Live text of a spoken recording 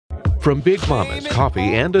From Big Mama's Coffee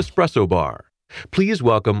and Espresso Bar, please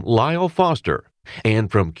welcome Lyle Foster.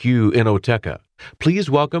 And from Q Inoteca, please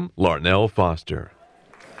welcome Larnelle Foster.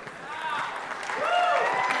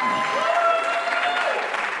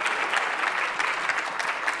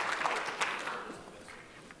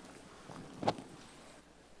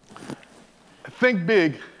 Think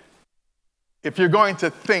big if you're going to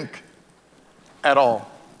think at all.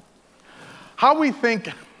 How we think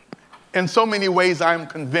in so many ways, I'm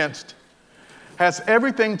convinced, has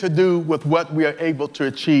everything to do with what we are able to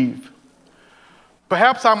achieve.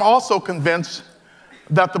 Perhaps I'm also convinced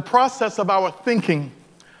that the process of our thinking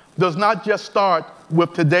does not just start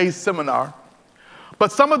with today's seminar,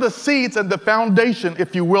 but some of the seeds and the foundation,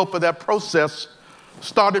 if you will, for that process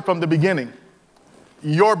started from the beginning.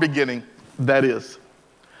 Your beginning, that is.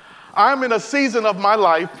 I'm in a season of my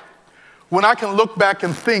life when I can look back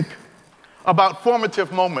and think about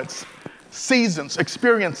formative moments, seasons,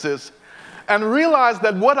 experiences, and realize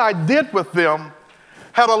that what I did with them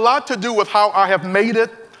had a lot to do with how I have made it,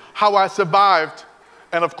 how I survived,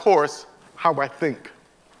 and of course, how I think.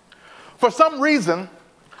 For some reason,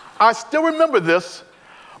 I still remember this,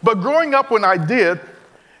 but growing up when I did,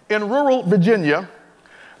 in rural Virginia,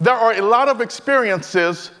 there are a lot of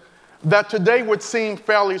experiences that today would seem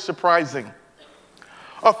fairly surprising.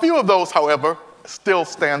 A few of those, however, still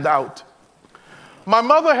stand out. My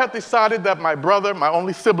mother had decided that my brother, my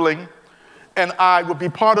only sibling, and I would be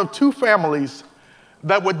part of two families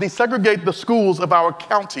that would desegregate the schools of our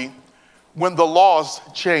county when the laws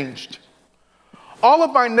changed. All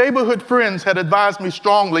of my neighborhood friends had advised me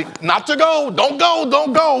strongly not to go, don't go,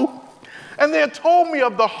 don't go. And they had told me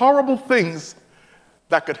of the horrible things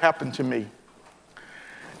that could happen to me.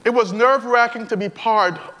 It was nerve-wracking to be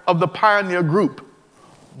part of the pioneer group,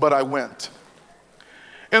 but I went.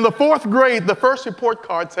 In the fourth grade, the first report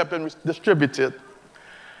cards had been distributed.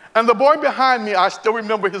 And the boy behind me, I still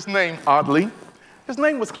remember his name, oddly. His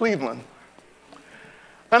name was Cleveland.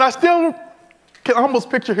 And I still can almost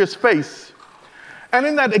picture his face. And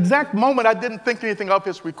in that exact moment, I didn't think anything of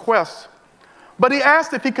his request. But he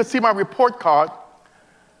asked if he could see my report card.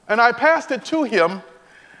 And I passed it to him.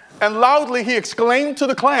 And loudly he exclaimed to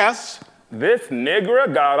the class, "This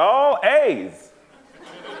nigger got all A's."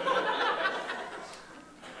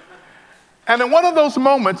 And in one of those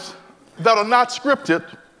moments that are not scripted,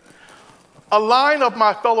 a line of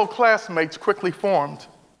my fellow classmates quickly formed,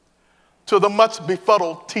 to the much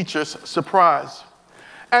befuddled teacher's surprise.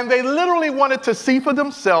 And they literally wanted to see for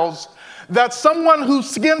themselves that someone whose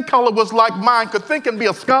skin color was like mine could think and be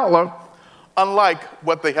a scholar, unlike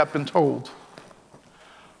what they had been told.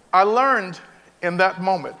 I learned in that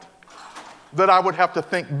moment that I would have to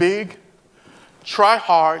think big, try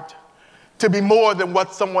hard, to be more than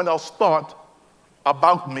what someone else thought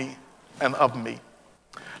about me and of me.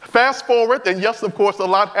 Fast forward, and yes, of course, a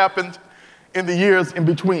lot happened in the years in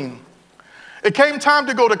between. It came time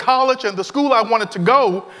to go to college, and the school I wanted to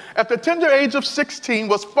go at the tender age of 16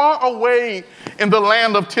 was far away in the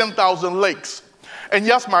land of 10,000 lakes. And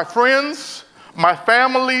yes, my friends, my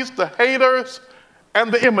families, the haters,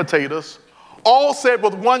 and the imitators all said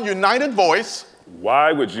with one united voice,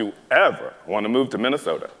 "Why would you ever want to move to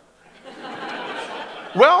Minnesota?"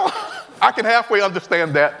 Well, I can halfway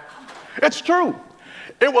understand that. It's true.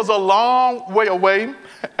 It was a long way away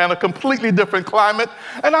and a completely different climate,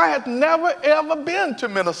 and I had never, ever been to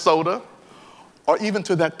Minnesota or even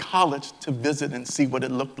to that college to visit and see what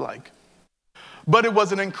it looked like. But it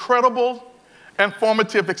was an incredible and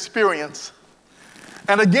formative experience.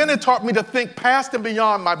 And again, it taught me to think past and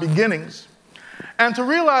beyond my beginnings and to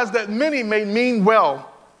realize that many may mean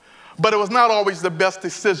well, but it was not always the best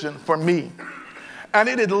decision for me. And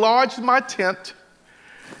it enlarged my tent,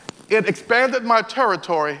 it expanded my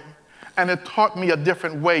territory, and it taught me a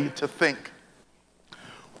different way to think.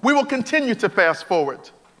 We will continue to fast forward.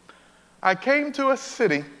 I came to a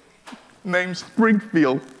city named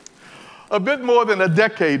Springfield a bit more than a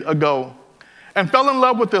decade ago and fell in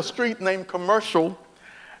love with a street named Commercial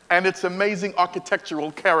and its amazing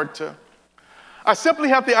architectural character. I simply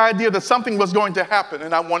had the idea that something was going to happen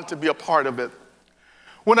and I wanted to be a part of it.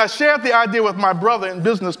 When I shared the idea with my brother and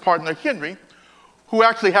business partner, Henry, who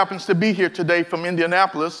actually happens to be here today from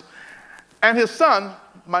Indianapolis, and his son,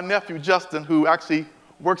 my nephew, Justin, who actually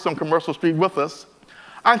works on Commercial Street with us,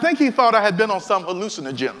 I think he thought I had been on some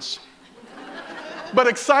hallucinogens. But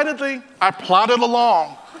excitedly, I plodded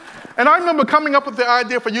along. And I remember coming up with the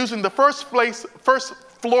idea for using the first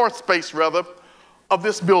floor space of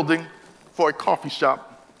this building for a coffee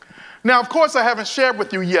shop. Now, of course, I haven't shared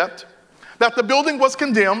with you yet that the building was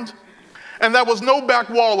condemned and there was no back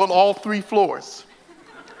wall on all 3 floors.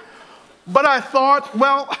 But I thought,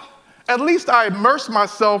 well, At least I immersed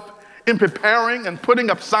myself in preparing and putting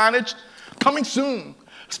up signage. Coming soon,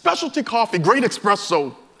 specialty coffee, great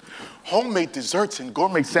espresso, homemade desserts and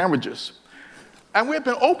gourmet sandwiches. And we had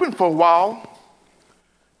been open for a while,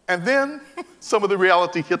 and then some of the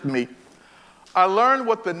reality hit me. I learned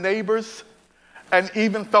what the neighbors and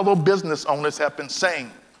even fellow business owners have been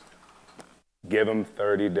saying. Give him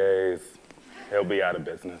 30 days. He'll be out of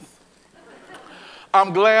business.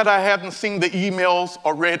 I'm glad I hadn't seen the emails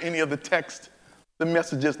or read any of the text. The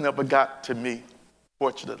messages never got to me,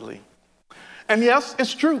 fortunately. And yes,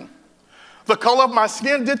 it's true. The color of my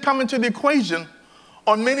skin did come into the equation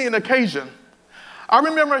on many an occasion. I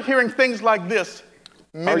remember hearing things like this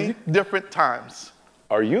many different times.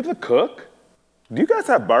 Are you the cook? Do you guys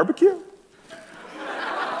have barbecue?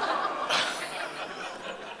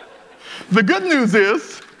 The good news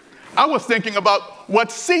is, I was thinking about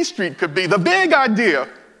what C Street could be, the big idea,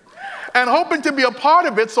 and hoping to be a part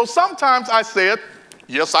of it. So sometimes I said,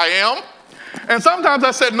 yes, I am. And sometimes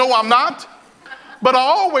I said, no, I'm not. But I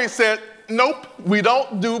always said, nope, we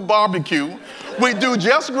don't do barbecue. We do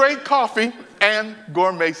just great coffee and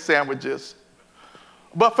gourmet sandwiches.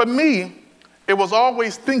 But for me, it was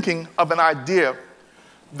always thinking of an idea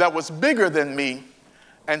that was bigger than me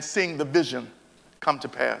and seeing the vision come to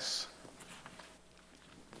pass.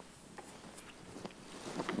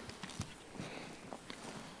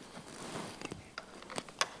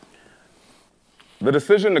 The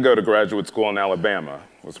decision to go to graduate school in Alabama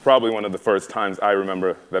was probably one of the first times I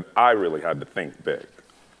remember that I really had to think big.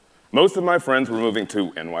 Most of my friends were moving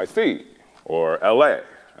to NYC or LA,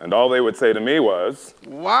 and all they would say to me was,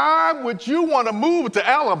 why would you want to move to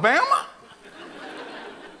Alabama?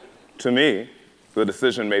 To me, the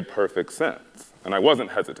decision made perfect sense, and I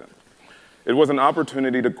wasn't hesitant. It was an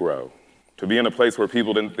opportunity to grow, to be in a place where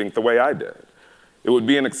people didn't think the way I did. It would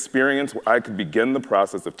be an experience where I could begin the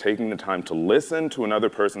process of taking the time to listen to another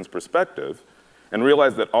person's perspective and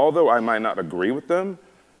realize that although I might not agree with them,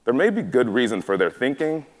 there may be good reason for their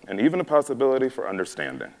thinking and even a possibility for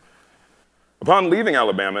understanding. Upon leaving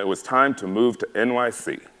Alabama, it was time to move to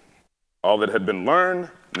NYC. All that had been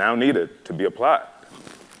learned now needed to be applied.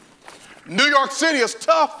 New York City is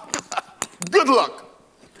tough. Good luck.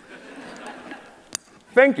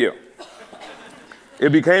 Thank you.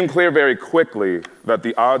 It became clear very quickly that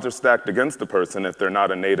the odds are stacked against a person if they're not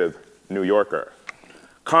a native New Yorker,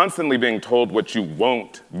 constantly being told what you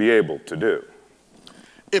won't be able to do.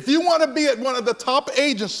 If you want to be at one of the top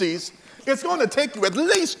agencies, it's going to take you at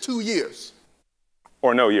least 2 years.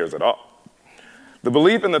 Or no years at all. The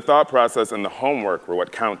belief in the thought process and the homework were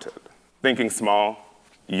what counted. Thinking small,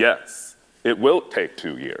 yes, it will take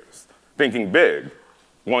 2 years. Thinking big,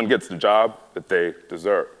 one gets the job that they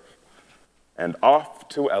deserve. And off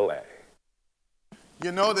to LA.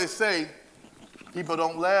 You know, they say people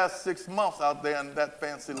don't last 6 months out there in that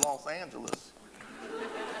fancy Los Angeles.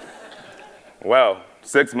 Well,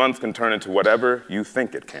 6 months can turn into whatever you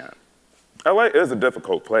think it can. LA is a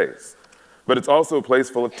difficult place, but it's also a place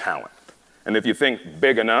full of talent. And if you think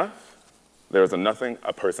big enough, there's nothing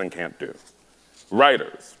a person can't do.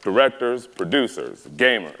 Writers, directors, producers,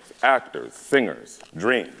 gamers, actors, singers,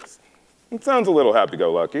 dreams. It sounds a little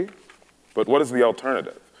happy-go-lucky. But what is the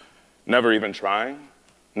alternative? Never even trying?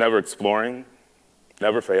 Never exploring?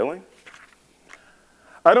 Never failing?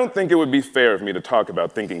 I don't think it would be fair of me to talk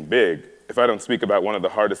about thinking big if I don't speak about one of the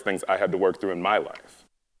hardest things I had to work through in my life.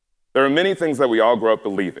 There are many things that we all grow up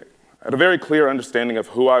believing. I had a very clear understanding of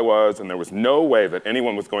who I was, and there was no way that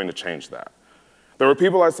anyone was going to change that. There were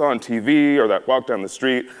people I saw on TV or that walked down the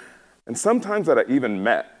street, and sometimes that I even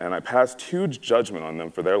met, and I passed huge judgment on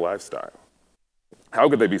them for their lifestyle. How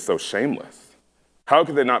could they be so shameless? How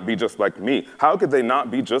could they not be just like me? How could they not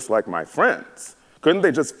be just like my friends? Couldn't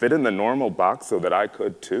they just fit in the normal box so that I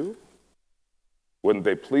could too? Wouldn't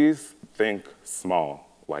they please think small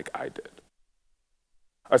like I did?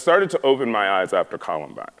 I started to open my eyes after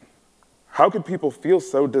Columbine. How could people feel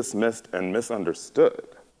so dismissed and misunderstood?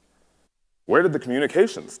 Where did the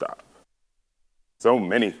communication stop? So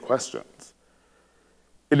many questions.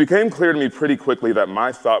 It became clear to me pretty quickly that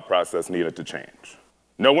my thought process needed to change.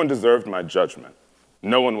 No one deserved my judgment.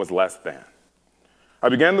 No one was less than. I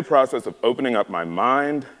began the process of opening up my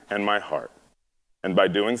mind and my heart. And by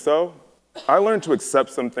doing so, I learned to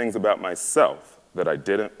accept some things about myself that I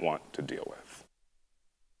didn't want to deal with.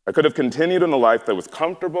 I could have continued in a life that was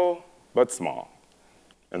comfortable but small.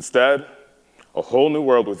 Instead, a whole new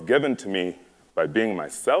world was given to me by being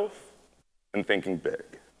myself and thinking big.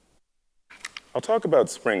 I'll talk about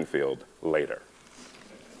Springfield later.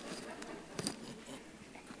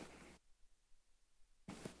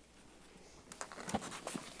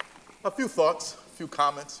 A few thoughts. few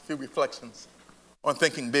comments, a few reflections on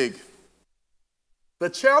thinking big.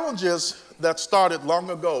 The challenges that started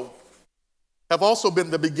long ago have also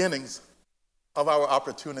been the beginnings of our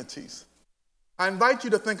opportunities. I invite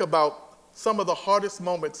you to think about some of the hardest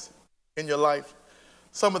moments in your life,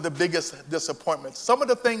 some of the biggest disappointments, some of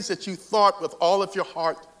the things that you thought with all of your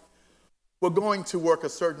heart were going to work a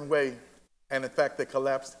certain way, and in fact, they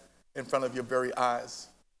collapsed in front of your very eyes.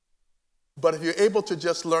 But if you're able to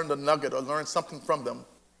just learn the nugget or learn something from them,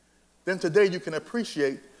 then today you can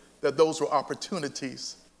appreciate that those were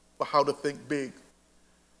opportunities for how to think big.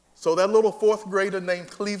 So that little fourth grader named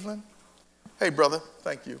Cleveland, hey brother,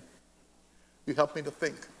 thank you. You helped me to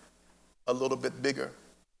think a little bit bigger.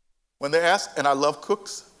 When they asked, and I love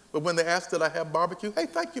cooks, but when they asked did I have barbecue, hey,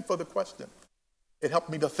 thank you for the question. It helped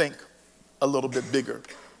me to think a little bit bigger.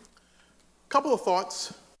 Couple of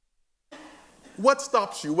thoughts. What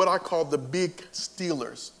stops you? What I call the big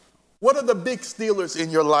stealers. What are the big stealers in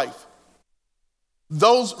your life?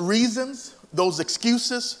 Those reasons, those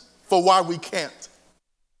excuses for why we can't.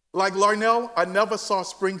 Like Larnelle, I never saw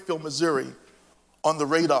Springfield, Missouri on the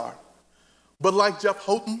radar. But like Jeff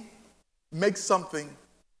Houghton, make something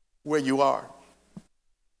where you are.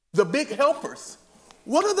 The big helpers.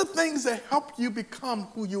 What are the things that help you become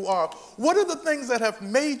who you are? What are the things that have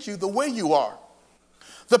made you the way you are?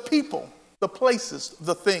 The people, the places,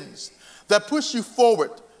 the things that push you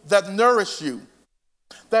forward, that nourish you,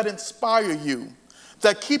 that inspire you,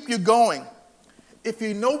 that keep you going. If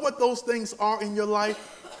you know what those things are in your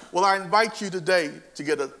life, well, I invite you today to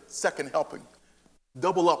get a second helping.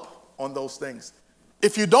 Double up on those things.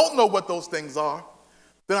 If you don't know what those things are,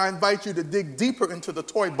 then I invite you to dig deeper into the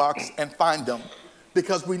toy box and find them,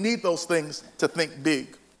 because we need those things to think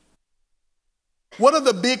big. What are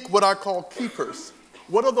the big, what I call keepers?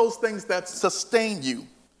 What are those things that sustain you?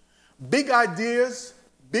 Big ideas,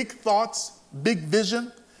 big thoughts, big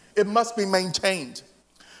vision, it must be maintained.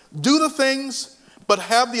 Do the things, but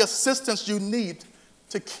have the assistance you need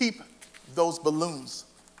to keep those balloons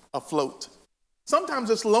afloat. Sometimes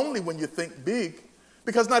it's lonely when you think big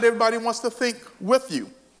because not everybody wants to think with you.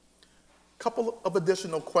 Couple of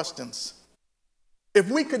additional questions. If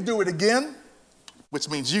we could do it again, which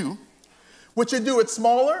means you, would you do it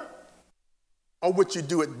smaller or would you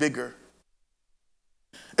do it bigger?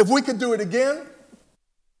 If we could do it again,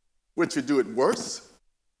 would you do it worse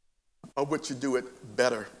or would you do it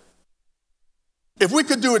better? If we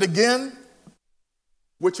could do it again,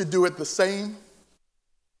 would you do it the same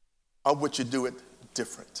or would you do it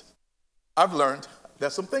different? I've learned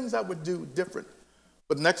there's some things I would do different,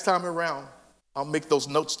 but next time around, I'll make those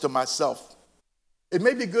notes to myself. It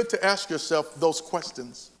may be good to ask yourself those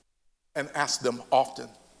questions and ask them often.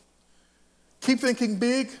 Keep thinking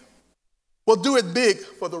big. Well, do it big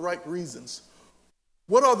for the right reasons.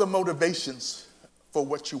 What are the motivations for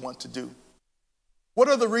what you want to do? What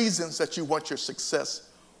are the reasons that you want your success?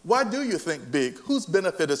 Why do you think big? Whose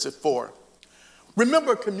benefit is it for?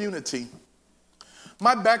 Remember community.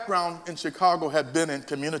 My background in Chicago had been in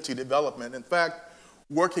community development. In fact,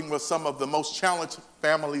 working with some of the most challenged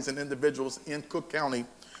families and individuals in Cook County,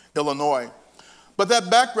 Illinois. But that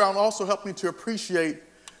background also helped me to appreciate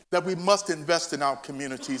that we must invest in our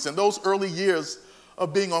communities. In those early years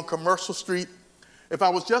of being on Commercial Street, if I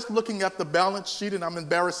was just looking at the balance sheet, and I'm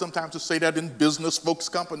embarrassed sometimes to say that in business folks'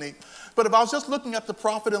 company, but if I was just looking at the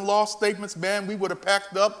profit and loss statements, man, we would have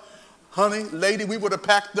packed up, honey, lady, we would have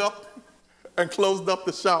packed up and closed up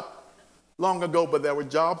the shop long ago. But there were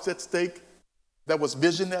jobs at stake, there was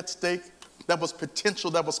vision at stake, there was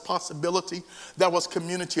potential, there was possibility, there was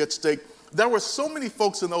community at stake. There were so many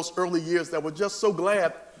folks in those early years that were just so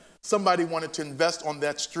glad somebody wanted to invest on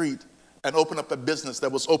that street and open up a business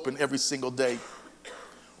that was open every single day.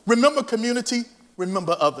 Remember community,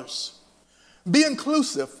 remember others. Be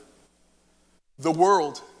inclusive. The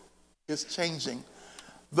world is changing.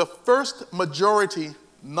 The first majority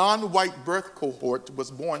non-white birth cohort was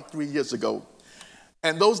born 3 years ago,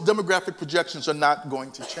 and those demographic projections are not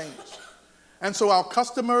going to change. And so our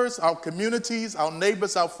customers, our communities, our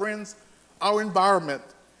neighbors, our friends, our environment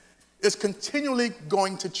is continually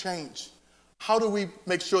going to change. How do we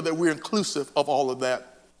make sure that we're inclusive of all of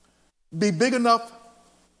that? Be big enough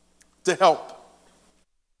to help.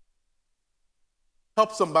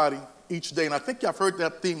 Help somebody each day. And I think I've heard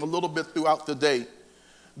that theme a little bit throughout the day.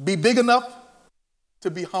 Be big enough to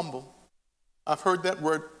be humble. I've heard that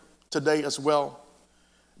word today as well.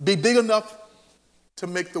 Be big enough to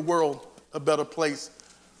make the world a better place.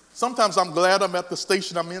 Sometimes I'm glad I'm at the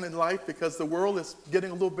station I'm in life because the world is getting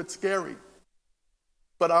a little bit scary.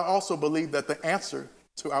 But I also believe that the answer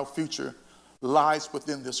to our future lies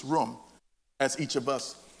within this room as each of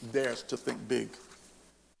us dares to think big.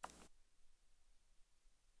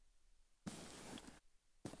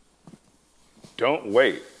 Don't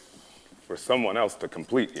wait for someone else to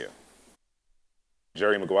complete you.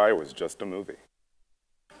 Jerry Maguire was just a movie.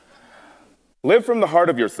 Live from the heart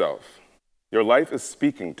of yourself. Your life is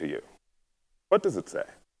speaking to you. What does it say?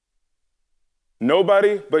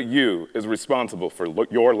 Nobody but you is responsible for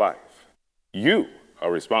your life. You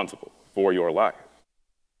are responsible for your life.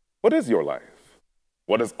 What is your life?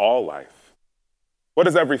 What is all life? What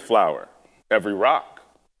is every flower, every rock,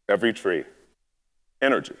 every tree?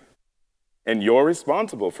 Energy. And you're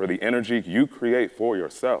responsible for the energy you create for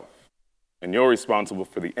yourself. And you're responsible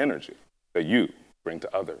for the energy that you bring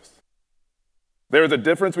to others. There is a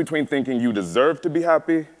difference between thinking you deserve to be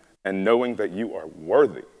happy and knowing that you are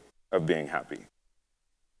worthy of being happy.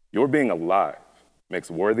 Your being alive makes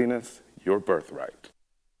worthiness your birthright.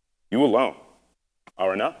 You alone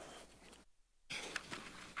are enough.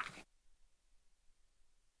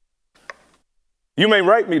 You may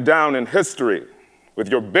write me down in history with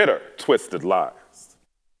your bitter, twisted lies.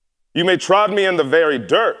 You may trod me in the very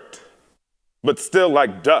dirt, but still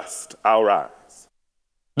like dust I'll rise.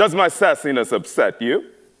 Does my sassiness upset you?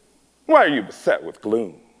 Why are you beset with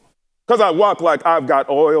gloom? 'Cause I walk like I've got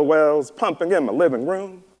oil wells pumping in my living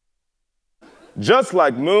room? Just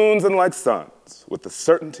like moons and like suns, with the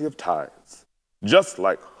certainty of tides, just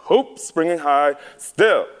like hope springing high,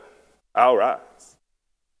 still I'll rise.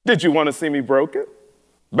 Did you want to see me broken?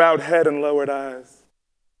 Bowed head and lowered eyes,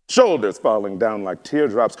 shoulders falling down like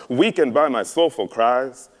teardrops, weakened by my soulful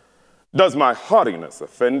cries. Does my haughtiness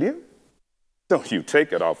offend you? Don't you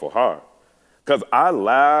take it awful hard, 'cause I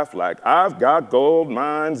laugh like I've got gold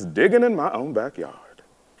mines digging in my own backyard.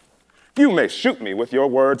 You may shoot me with your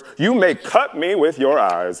words, you may cut me with your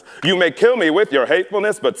eyes, you may kill me with your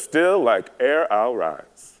hatefulness, but still like air I'll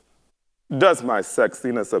rise. Does my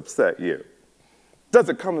sexiness upset you? Does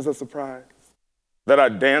it come as a surprise that I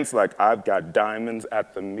dance like I've got diamonds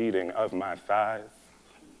at the meeting of my thighs?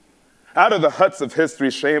 Out of the huts of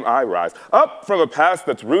history's shame I rise. Up from a past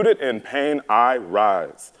that's rooted in pain I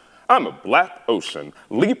rise. I'm a black ocean,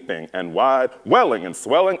 leaping and wide, welling and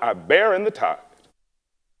swelling, I bear in the tide.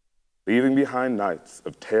 Leaving behind nights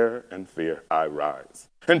of terror and fear, I rise.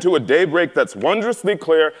 Into a daybreak that's wondrously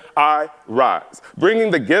clear, I rise.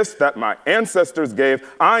 Bringing the gifts that my ancestors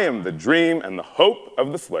gave, I am the dream and the hope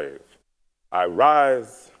of the slave. I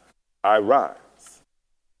rise, I rise,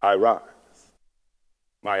 I rise.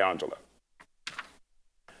 Maya Angelou.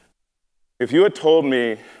 If you had told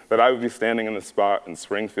me that I would be standing in the spot in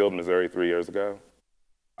Springfield, Missouri 3 years ago,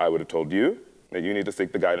 I would have told you that you need to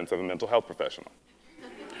seek the guidance of a mental health professional.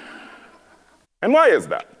 And why is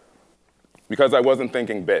that? Because I wasn't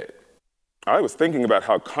thinking big. I was thinking about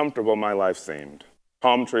how comfortable my life seemed.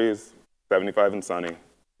 Palm trees, 75 and sunny,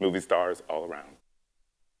 movie stars all around.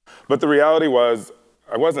 But the reality was,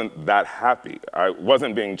 I wasn't that happy. I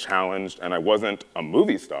wasn't being challenged, and I wasn't a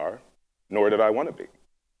movie star, nor did I want to be.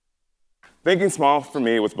 Thinking small for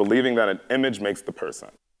me was believing that an image makes the person.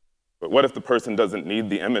 But what if the person doesn't need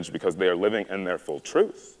the image because they are living in their full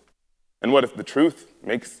truth? And what if the truth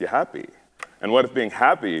makes you happy? And what if being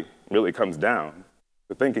happy really comes down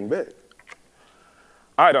to thinking big?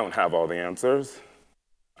 I don't have all the answers.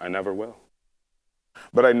 I never will.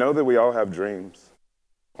 But I know that we all have dreams.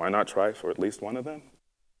 Why not try for at least one of them?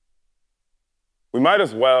 We might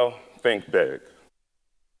as well think big.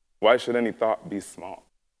 Why should any thought be small?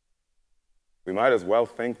 We might as well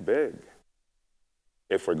think big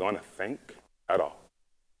if we're going to think at all.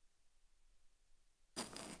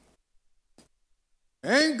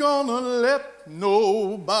 Ain't gonna let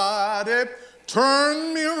nobody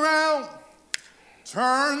turn me around,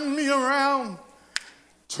 turn me around,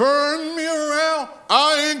 turn me around.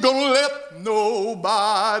 I ain't gonna let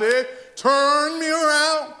nobody turn me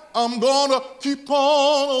around. I'm gonna keep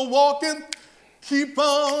on walking, keep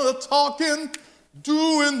on talking,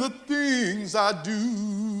 doing the things I do.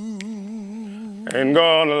 Ain't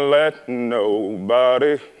gonna let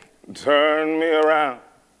nobody turn me around,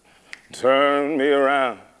 turn me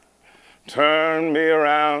around, turn me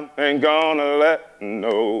around. Ain't gonna let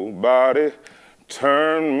nobody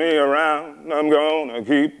turn me around. I'm gonna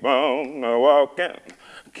keep on walking,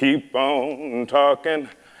 keep on talking,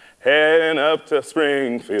 heading up to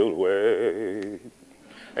Springfield way.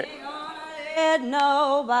 Ain't gonna let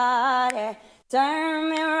nobody turn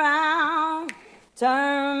me around,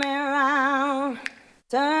 turn me around,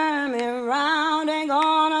 turn me around. Ain't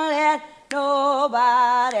gonna let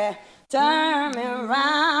nobody turn me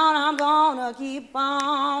around. I'm gonna keep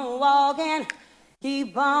on walking,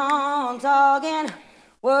 keep on talking,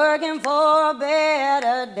 working for a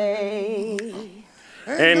better day.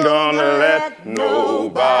 Ain't gonna let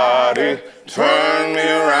nobody turn me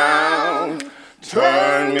around,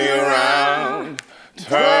 turn me around,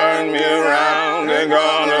 turn me around. Ain't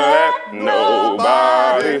gonna let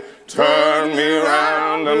nobody turn me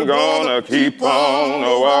around. I'm gonna keep on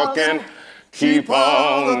walking, keep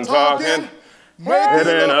on talking,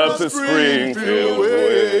 heading up the Springfield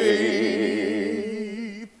way.